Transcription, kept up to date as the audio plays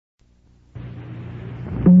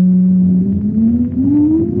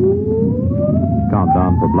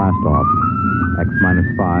countdown for blast off. X minus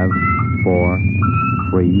 5, 4,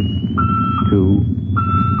 3, 2,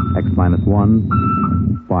 X minus 1,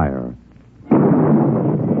 fire.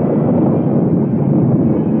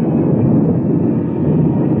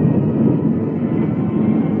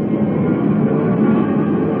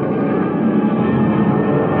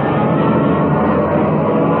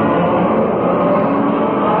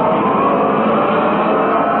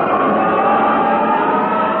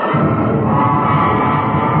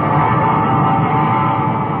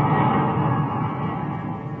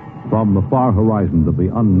 From the far horizons of the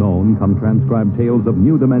unknown come transcribed tales of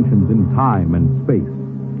new dimensions in time and space.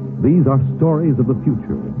 These are stories of the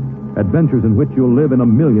future, adventures in which you'll live in a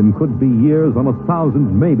million could-be years on 1,000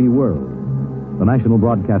 maybe worlds. The National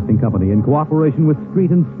Broadcasting Company, in cooperation with Street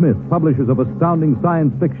and Smith, publishers of astounding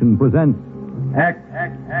science fiction, presents X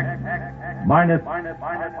minus 1.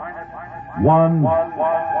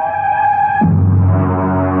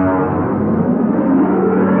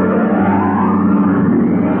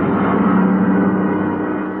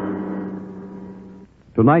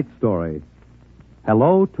 Tonight's story,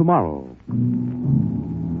 Hello Tomorrow.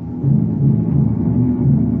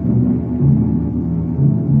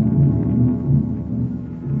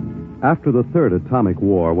 After the third atomic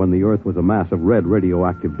war, when the Earth was a mass of red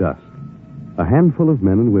radioactive dust, a handful of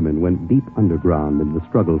men and women went deep underground in the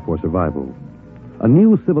struggle for survival. A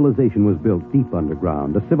new civilization was built deep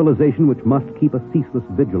underground, a civilization which must keep a ceaseless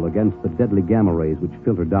vigil against the deadly gamma rays which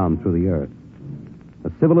filter down through the Earth. A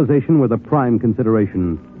civilization where the prime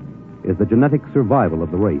consideration is the genetic survival of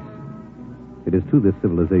the race. It is to this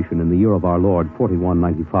civilization in the year of our Lord,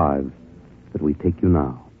 4195, that we take you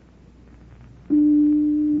now.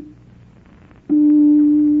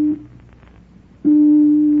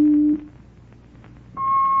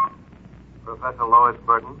 Professor Lois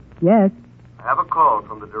Burton? Yes. I have a call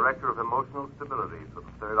from the Director of Emotional Stability for the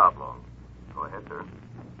Third Oblong. Go ahead, sir.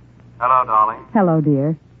 Hello, darling. Hello,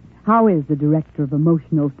 dear. How is the Director of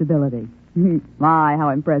Emotional Stability? My, how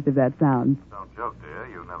impressive that sounds. Don't joke, dear.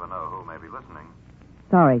 You never know who may be listening.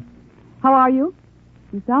 Sorry. How are you?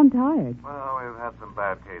 You sound tired. Well, we've had some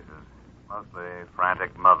bad cases. Mostly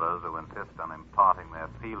frantic mothers who insist on imparting their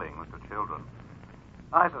feelings to children.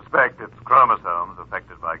 I suspect it's chromosomes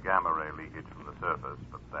affected by gamma ray leakage from the surface,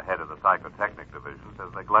 but the head of the psychotechnic division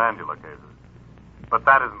says they're glandular cases. But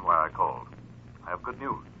that isn't why I called. I have good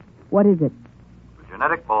news. What is it? The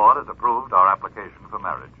Genetic Board has approved our application for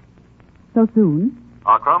marriage. So soon?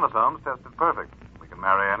 Our chromosomes tested perfect. We can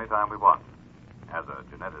marry any time we want. As a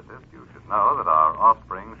geneticist, you should know that our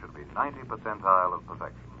offspring should be 90 percentile of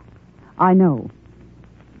perfection. I know.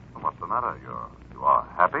 Well, what's the matter? You are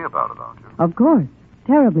happy about it, aren't you? Of course.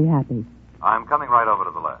 Terribly happy. I'm coming right over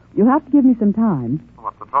to the lab. You'll have to give me some time.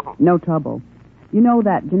 What's the trouble? No trouble. You know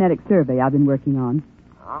that genetic survey I've been working on?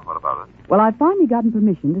 What about it? Well, I've finally gotten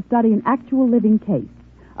permission to study an actual living case,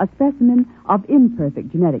 a specimen of imperfect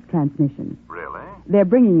genetic transmission. Really? They're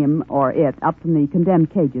bringing him, or it, up from the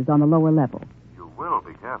condemned cages on the lower level. You will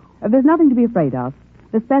be careful. There's nothing to be afraid of.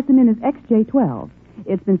 The specimen is XJ12.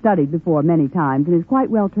 It's been studied before many times and is quite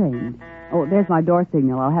well trained. Oh, there's my door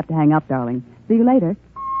signal. I'll have to hang up, darling. See you later.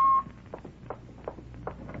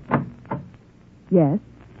 Yes?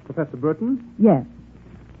 Professor Burton? Yes.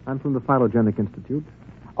 I'm from the Phylogenic Institute.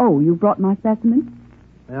 Oh, you brought my specimen?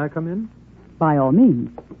 May I come in? By all means.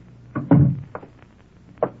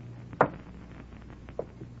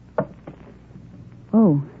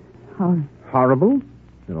 Oh, how... Horrible?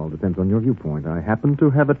 It all depends on your viewpoint. I happen to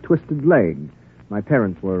have a twisted leg. My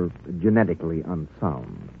parents were genetically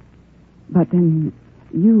unsound. But then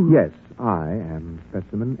you... Yes, I am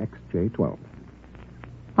specimen XJ12.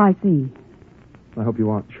 I see. I hope you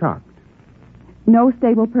aren't shocked. No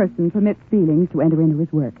stable person permits feelings to enter into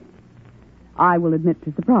his work. I will admit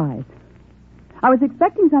to surprise. I was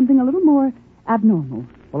expecting something a little more abnormal.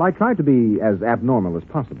 Well, I try to be as abnormal as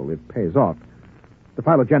possible. It pays off. The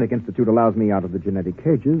Phylogenic Institute allows me out of the genetic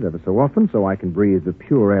cages ever so often so I can breathe the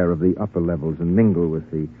pure air of the upper levels and mingle with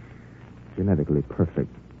the genetically perfect.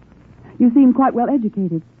 You seem quite well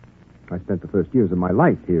educated. I spent the first years of my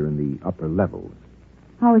life here in the upper levels.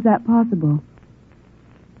 How is that possible?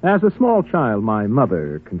 As a small child, my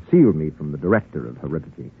mother concealed me from the director of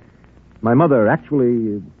heredity. My mother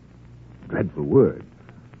actually, dreadful word,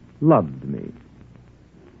 loved me.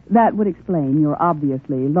 That would explain your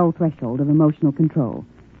obviously low threshold of emotional control.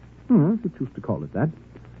 If you choose to call it that.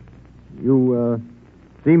 You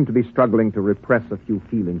seem to be struggling to repress a few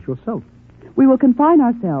feelings yourself. We will confine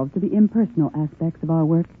ourselves to the impersonal aspects of our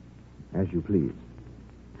work. As you please.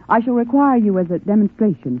 I shall require you as a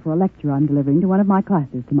demonstration for a lecture I'm delivering to one of my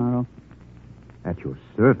classes tomorrow. At your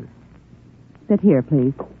service. Sit here,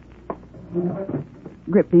 please.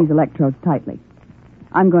 Grip these electrodes tightly.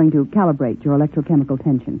 I'm going to calibrate your electrochemical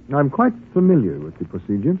tension. I'm quite familiar with the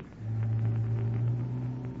procedure.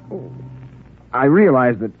 I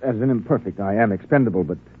realize that as an imperfect, I am expendable,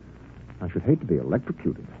 but I should hate to be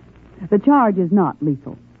electrocuted. The charge is not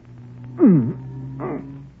lethal.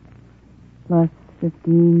 Plus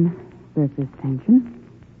 15 surface tension.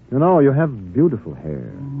 You know, you have beautiful hair.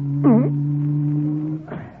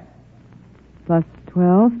 Plus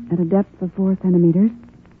 12 at a depth of 4 centimeters.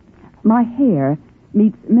 My hair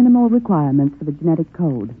meets minimal requirements for the genetic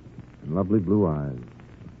code. And lovely blue eyes.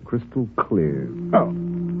 Crystal clear.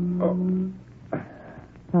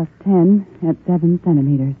 Plus 10 at 7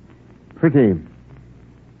 centimeters. Pretty.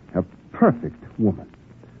 A perfect woman.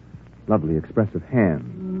 Lovely expressive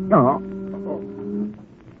hands.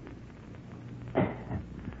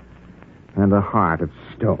 And a heart of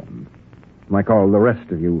stone. Like all the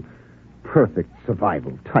rest of you perfect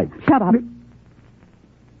survival types. Shut up.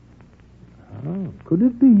 Oh, could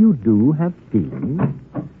it be you do have feelings?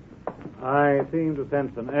 I seem to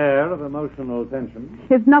sense an air of emotional tension.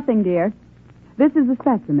 It's nothing, dear. This is a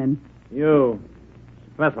specimen. You,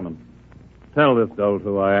 specimen. Tell this dolt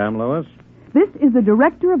who I am, Lois. This is the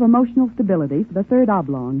Director of Emotional Stability for the Third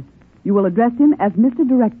Oblong. You will address him as Mr.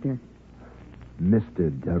 Director. Mr.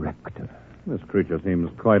 Director. This creature seems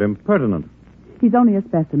quite impertinent. He's only a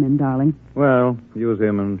specimen, darling. Well, use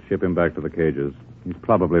him and ship him back to the cages. He's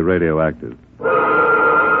probably radioactive.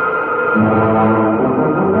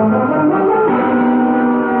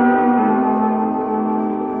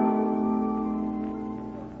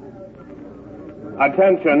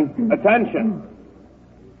 Attention, attention.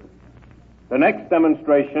 The next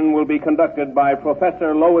demonstration will be conducted by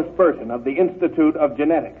Professor Lois Burton of the Institute of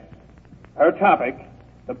Genetics. Her topic,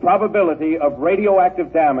 the probability of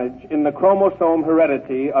radioactive damage in the chromosome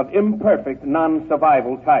heredity of imperfect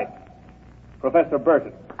non-survival types. Professor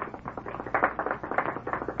Burton.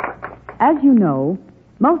 As you know,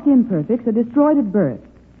 most imperfects are destroyed at birth.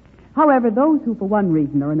 However, those who for one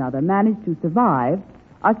reason or another manage to survive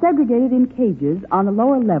are segregated in cages on a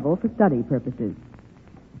lower level for study purposes.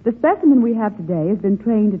 The specimen we have today has been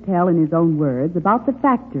trained to tell in his own words about the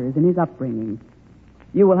factors in his upbringing.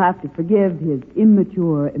 You will have to forgive his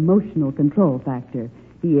immature emotional control factor.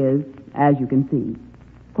 He is, as you can see,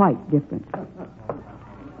 quite different.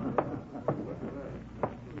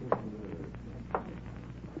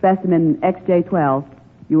 Specimen XJ12,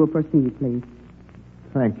 you will proceed, please.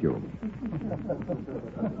 Thank you.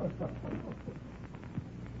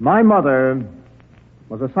 My mother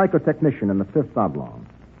was a psychotechnician in the Fifth Oblong.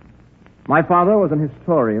 My father was an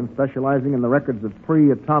historian specializing in the records of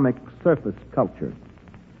pre-atomic surface culture.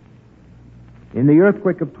 In the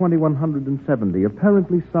earthquake of 2170,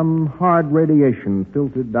 apparently some hard radiation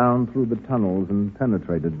filtered down through the tunnels and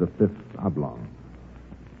penetrated the Fifth Oblong.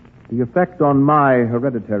 The effect on my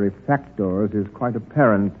hereditary factors is quite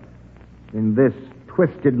apparent in this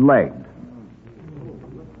twisted leg.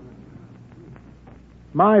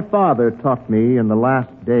 My father taught me in the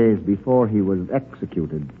last days before he was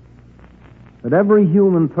executed that every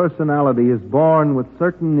human personality is born with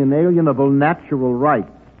certain inalienable natural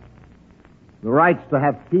rights. The rights to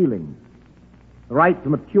have feelings, the right to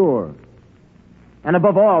mature, and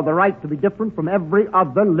above all, the right to be different from every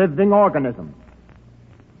other living organism.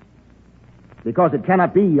 Because it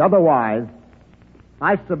cannot be otherwise,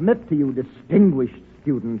 I submit to you, distinguished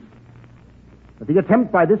students, that the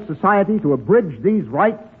attempt by this society to abridge these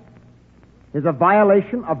rights is a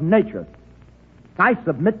violation of nature. I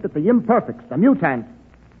submit that the imperfects, the mutants,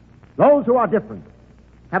 those who are different,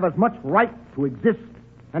 have as much right to exist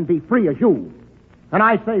and be free as you. And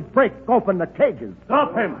I say, break open the cages.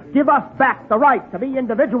 Stop him! Give us back the right to be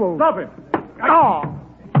individuals. Stop him! Oh!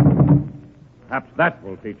 Perhaps that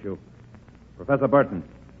will teach you. Professor Burton,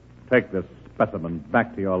 take this specimen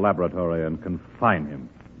back to your laboratory and confine him.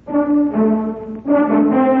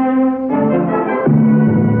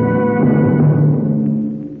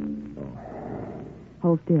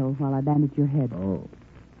 Hold still while I bandage your head. Oh.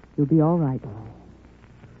 You'll be all right.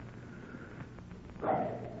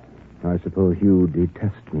 I suppose you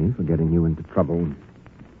detest me for getting you into trouble.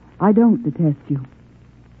 I don't detest you.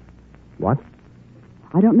 What?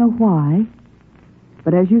 I don't know why,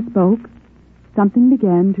 but as you spoke, something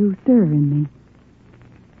began to stir in me.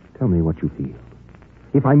 Tell me what you feel.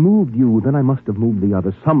 If I moved you, then I must have moved the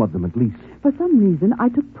others, some of them at least. For some reason, I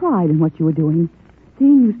took pride in what you were doing,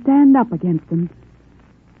 seeing you stand up against them.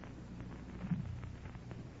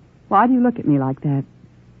 Why do you look at me like that?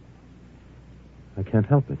 I can't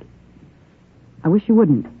help it. I wish you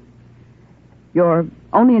wouldn't. You're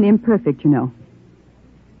only an imperfect, you know.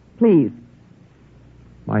 Please,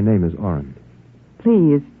 My name is Oren.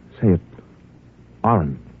 Please. Say it.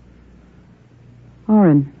 Oren.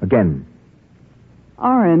 Oren. Again.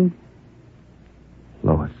 Oren.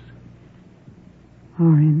 Lois.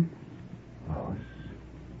 Oren.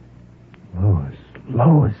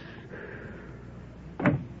 Lois.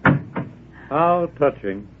 How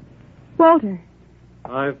touching. Walter.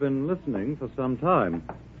 I've been listening for some time.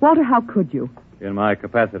 Walter, how could you? In my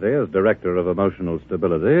capacity as Director of Emotional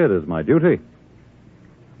Stability, it is my duty.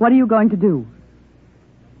 What are you going to do?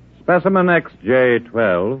 Specimen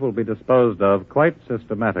XJ12 will be disposed of quite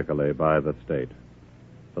systematically by the state.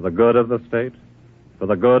 For the good of the state, for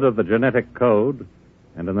the good of the genetic code,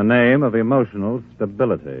 and in the name of emotional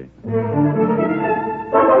stability.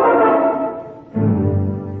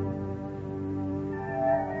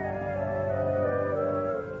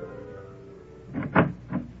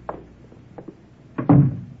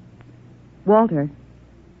 Walter,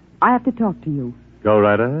 I have to talk to you. Go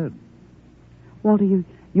right ahead. Walter, you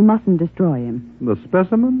mustn't destroy him. The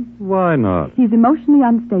specimen? Why not? He's emotionally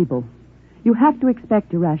unstable. You have to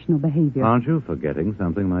expect irrational behavior. Aren't you forgetting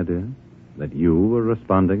something, my dear? That you were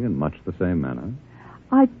responding in much the same manner?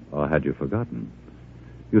 Or had you forgotten?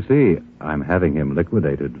 You see, I'm having him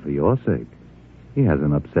liquidated for your sake. He has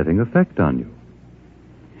an upsetting effect on you.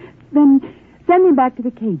 Then send him back to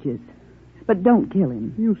the cages. But don't kill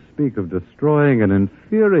him. You speak of destroying an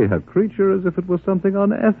inferior creature as if it was something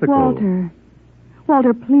unethical.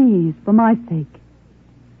 Walter, please, for my sake.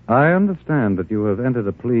 I understand that you have entered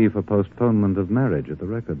a plea for postponement of marriage at the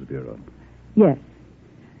Records Bureau. Yes.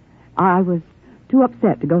 I was too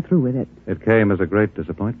upset to go through with it. It came as a great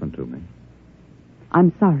disappointment to me.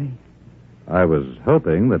 I'm sorry. I was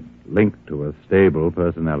hoping that, linked to a stable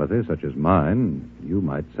personality such as mine, you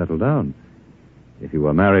might settle down. If you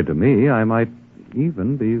were married to me, I might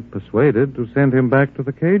even be persuaded to send him back to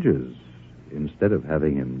the cages instead of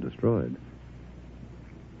having him destroyed.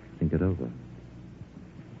 Think it over.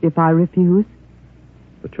 If I refuse?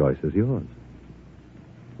 The choice is yours.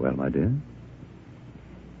 Well, my dear?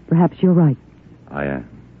 Perhaps you're right. I am.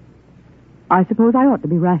 I suppose I ought to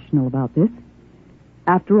be rational about this.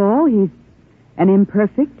 After all, he's an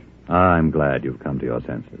imperfect. I'm glad you've come to your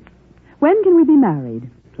senses. When can we be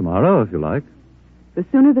married? Tomorrow, if you like. The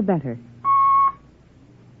sooner the better.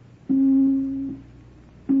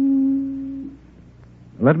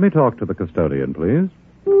 Let me talk to the custodian, please.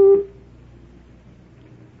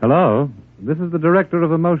 Hello. This is the Director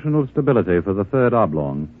of Emotional Stability for the Third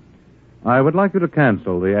Oblong. I would like you to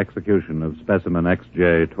cancel the execution of specimen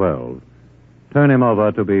XJ12. Turn him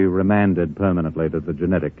over to be remanded permanently to the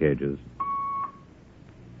genetic cages.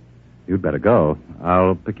 You'd better go.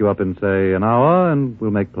 I'll pick you up in, say, an hour, and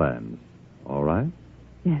we'll make plans. All right?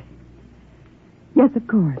 Yes. Yes, of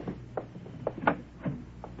course.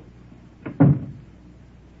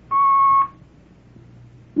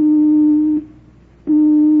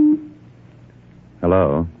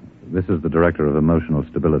 Hello. This is the Director of Emotional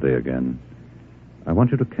Stability again. I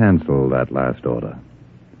want you to cancel that last order.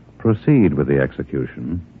 Proceed with the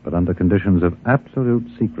execution, but under conditions of absolute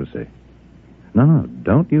secrecy. No,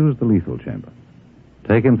 don't use the lethal chamber.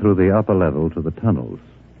 Take him through the upper level to the tunnels.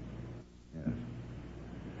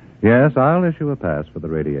 Yes, I'll issue a pass for the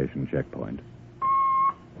radiation checkpoint.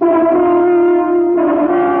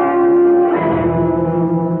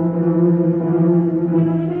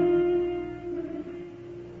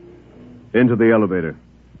 Into the elevator.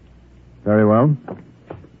 Very well.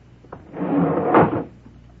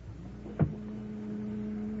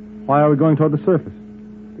 Why are we going toward the surface?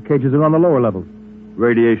 The cages are on the lower levels.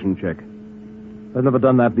 Radiation check. I've never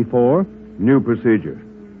done that before. New procedure.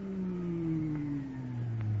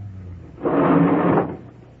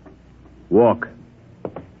 Walk.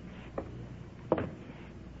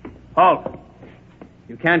 Halt.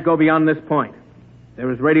 You can't go beyond this point. There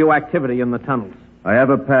is radioactivity in the tunnels. I have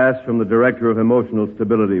a pass from the Director of Emotional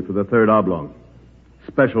Stability for the Third Oblong.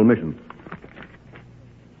 Special mission.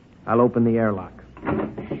 I'll open the airlock.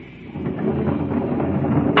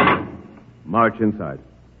 March inside.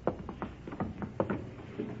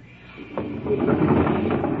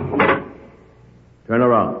 Turn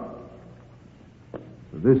around.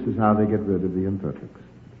 This is how they get rid of the imperfects.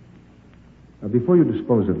 Now, before you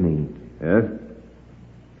dispose of me... Yes?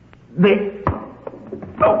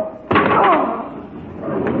 Help!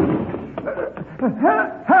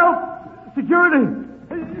 Security!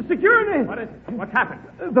 Security! What is it? What's happened?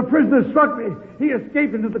 The prisoner struck me. He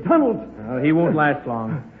escaped into the tunnels. He won't last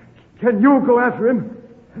long. Can you go after him?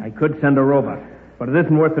 I could send a robot, but it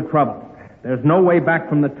isn't worth the trouble. There's no way back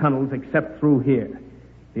from the tunnels except through here.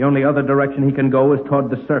 The only other direction he can go is toward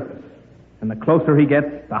the surface. And the closer he gets,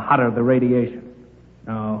 the hotter the radiation.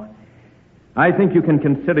 No. I think you can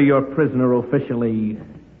consider your prisoner officially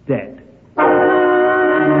dead.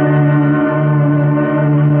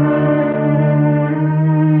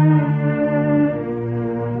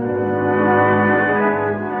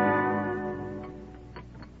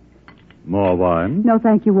 More wine? No,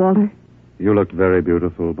 thank you, Walter. You look very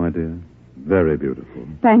beautiful, my dear. Very beautiful.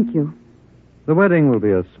 Thank you. The wedding will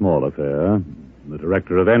be a small affair. The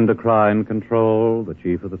director of endocrine control, the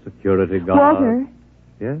chief of the security guard. Walter,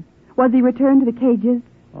 Yes? was he returned to the cages?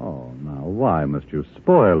 Oh, now, why must you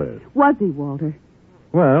spoil it? Was he, Walter?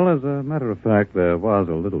 Well, as a matter of fact, there was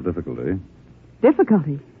a little difficulty.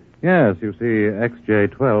 Difficulty? Yes, you see,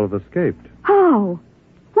 XJ-12 escaped. How?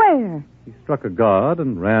 Where? He struck a guard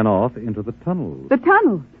and ran off into the tunnels. The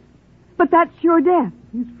tunnels. But that's sure death.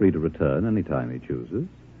 He's free to return any time he chooses.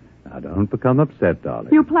 Now, don't become upset,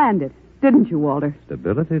 darling. You planned it, didn't you, Walter?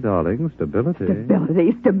 Stability, darling, stability.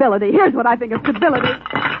 Stability. Here's what I think of stability.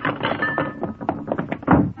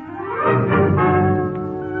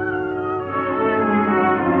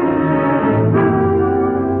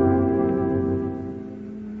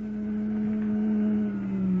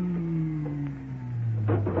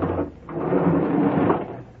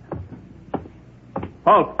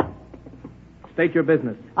 Halt! State your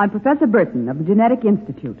business. I'm Professor Burton of the Genetic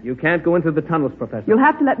Institute. You can't go into the tunnels, Professor. You'll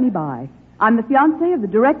have to let me by. I'm the fiancée of the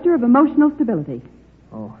Director of Emotional Stability.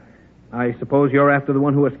 Oh, I suppose you're after the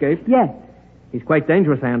one who escaped? Yes, He's quite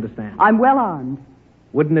dangerous, I understand. I'm well armed.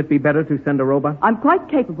 Wouldn't it be better to send a robot? I'm quite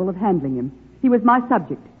capable of handling him. He was my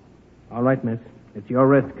subject. All right, miss. It's your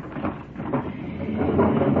risk.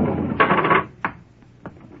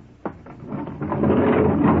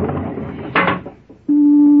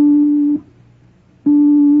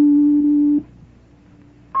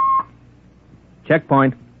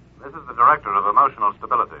 Checkpoint. This is the Director of Emotional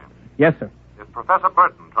Stability. Yes, sir. If Professor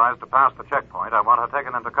Burton tries to pass the checkpoint, I want her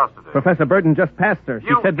taken into custody. Professor Burton just passed her. She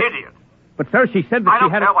You said that... idiot! But, sir, she said that I she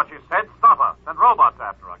don't had... care what you said. Stop her. Send robots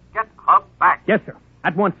after her. Get her back. Yes, sir.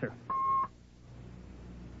 At once, sir.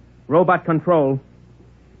 Robot control.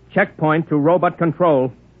 Checkpoint to robot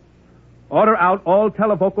control. Order out all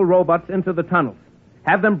televocal robots into the tunnels.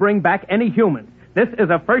 Have them bring back any humans. This is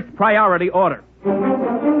a first priority order.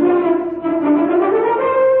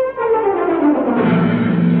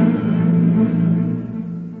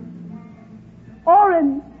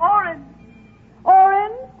 Oren! Oren!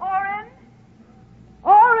 Oren! Oren!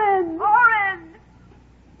 Oren! Oren!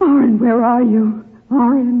 Oren, where are you?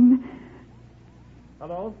 Oren!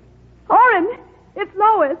 Hello? Oren! It's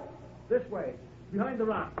Lois! This way. Behind the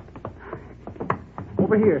rock.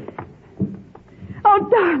 Over here. Oh,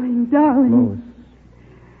 darling, darling. Lois.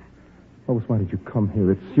 Lois, why did you come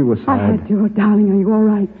here? It's suicide. I had to. Oh, darling, are you all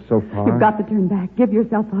right? So far. You've got to turn back. Give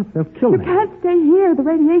yourself up. They'll kill You me. can't stay here. The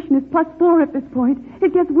radiation is +4 at this point.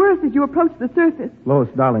 It gets worse as you approach the surface. Lois,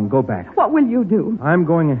 darling, go back. What will you do? I'm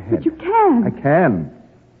going ahead. But you can. I can.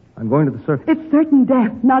 I'm going to the surface. It's certain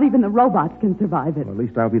death. Not even the robots can survive it. Well, at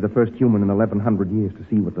least I'll be the first human in 1,100 years to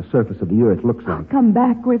see what the surface of the Earth looks like. Come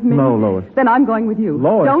back with me. No, Lois. Then I'm going with you.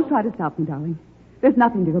 Lois. Don't try to stop me, darling. There's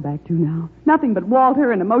nothing to go back to now. Nothing but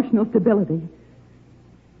Walter and emotional stability.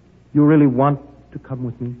 You really want to come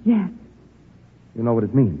with me? Yes. You know what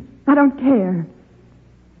it means. I don't care.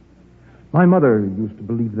 My mother used to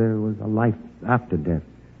believe there was a life after death.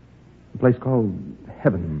 A place called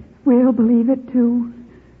heaven. We'll believe it, too.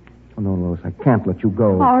 Oh, no, Lois, I can't let you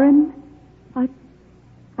go. Oren,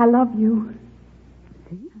 I love you.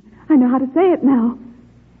 See? I know how to say it now.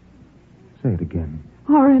 Say it again.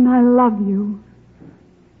 Oren, I love you.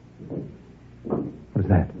 What is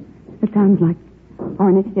that? It sounds like...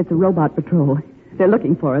 Oren, it's a robot patrol. They're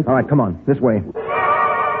looking for us. All right, come on. This way.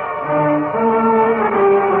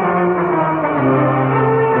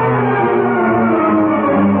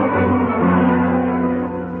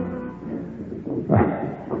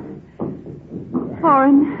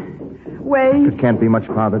 Oren, wait. It can't be much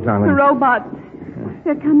farther, darling. The robots.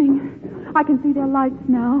 They're coming. I can see their lights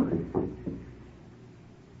now.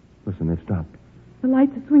 Listen, they've stopped. The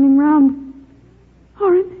lights are swinging round.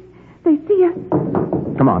 Oren, they see us.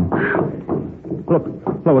 Come on.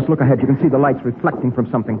 Look, Lois, look ahead. You can see the lights reflecting from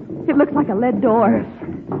something. It looks like a lead door.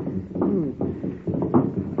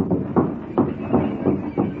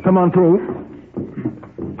 Come on through.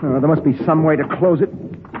 Oh, there must be some way to close it.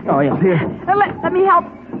 Oh, yes, here. Let me help.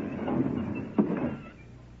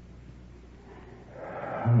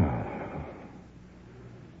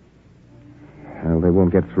 Well, they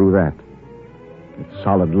won't get through that. It's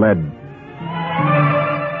solid lead.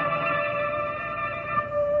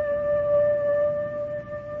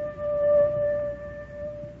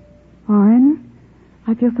 Oren,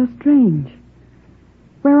 I feel so strange.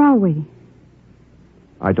 are we?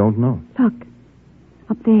 I don't know. Look.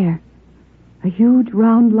 Up there. A huge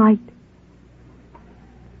round light.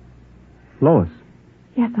 Lois.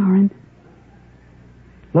 Yes, Oren.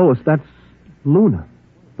 Lois, that's Luna.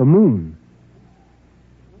 The moon.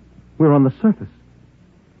 We're on the surface.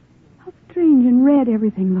 How strange and red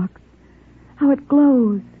everything looks. How it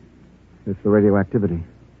glows. It's the radioactivity.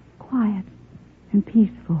 Quiet and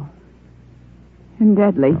peaceful. And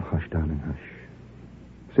deadly. Oh, hush, darling,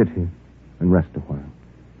 hush. Sit here and rest a while.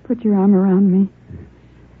 Put your arm around me.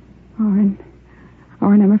 Oren,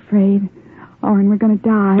 I'm afraid. Oren, we're going to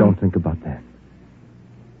die. Don't think about that.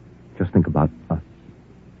 Just think about us.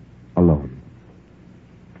 Alone.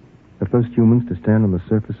 The first humans to stand on the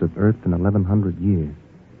surface of Earth in 1,100 years.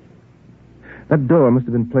 That door must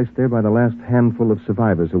have been placed there by the last handful of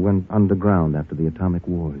survivors who went underground after the atomic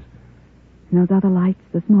wars. And those other lights,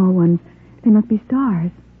 the small ones, they must be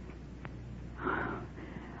stars.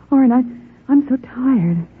 Oren, I'm so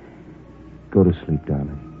tired. Go to sleep,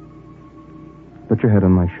 darling. Put your head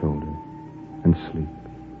on my shoulder and sleep.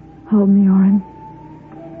 Hold me, Oren.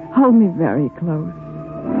 Hold me very close.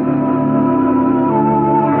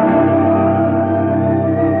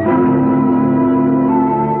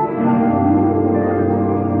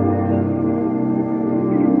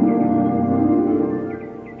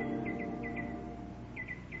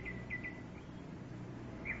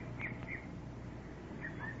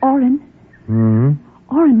 Oren. Hmm?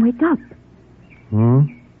 Oren, wake up. Hmm?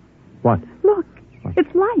 What? Look,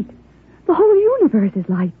 it's light. The whole universe is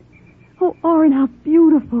light. Oh, Oren, how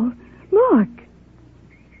beautiful. Look.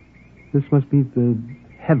 This must be the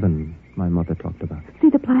heaven my mother talked about. See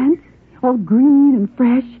the plants? All green and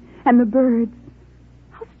fresh. And the birds.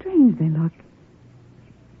 How strange they look.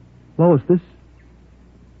 Lois, this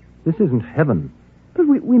isn't heaven. But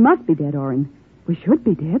we must be dead, Oren. We should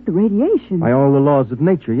be dead. The radiation. By all the laws of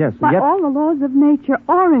nature, yes. By yet... all the laws of nature.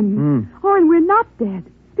 Oren. Oren, we're not dead.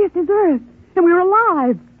 This is Earth. And we're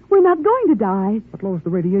alive. We're not going to die. But, Lois, the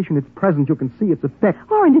radiation, it's present. You can see its effect.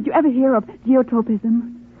 Oren, did you ever hear of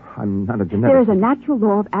geotropism? I'm not a geneticist. There is a natural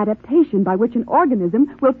law of adaptation by which an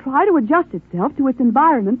organism will try to adjust itself to its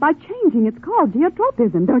environment by changing. It's called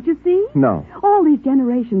geotropism, don't you see? No. All these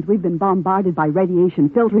generations we've been bombarded by radiation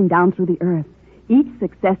filtering down through the Earth. Each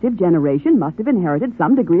successive generation must have inherited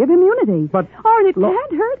some degree of immunity. But... Oren, it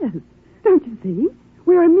can't hurt us. Don't you see?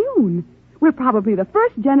 We're immune. We're probably the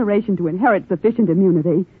first generation to inherit sufficient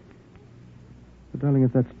immunity. But, darling,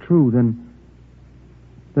 if that's true,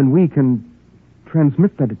 then we can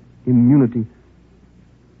transmit that immunity.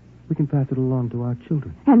 We can pass it along to our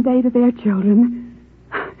children. And they to their children.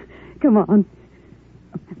 Come on.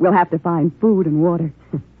 We'll have to find food and water.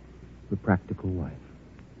 The practical wife.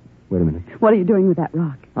 Wait a minute. What are you doing with that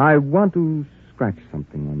rock? I want to scratch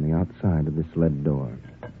something on the outside of this lead door.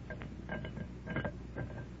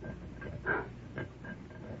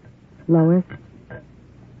 Lois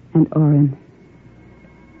and Oren.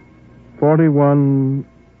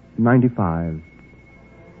 4195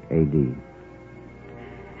 A.D.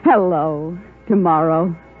 Hello,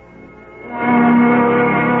 tomorrow.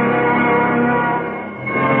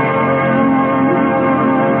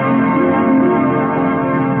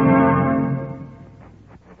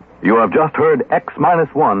 You have just heard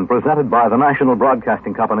X-1, presented by the National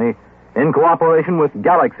Broadcasting Company in cooperation with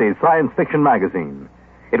Galaxy Science Fiction Magazine.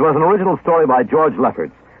 It was an original story by George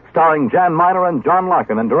Lefferts, starring Jan Miner and John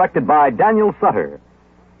Larkin, and directed by Daniel Sutter.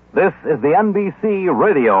 This is the NBC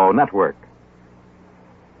Radio Network.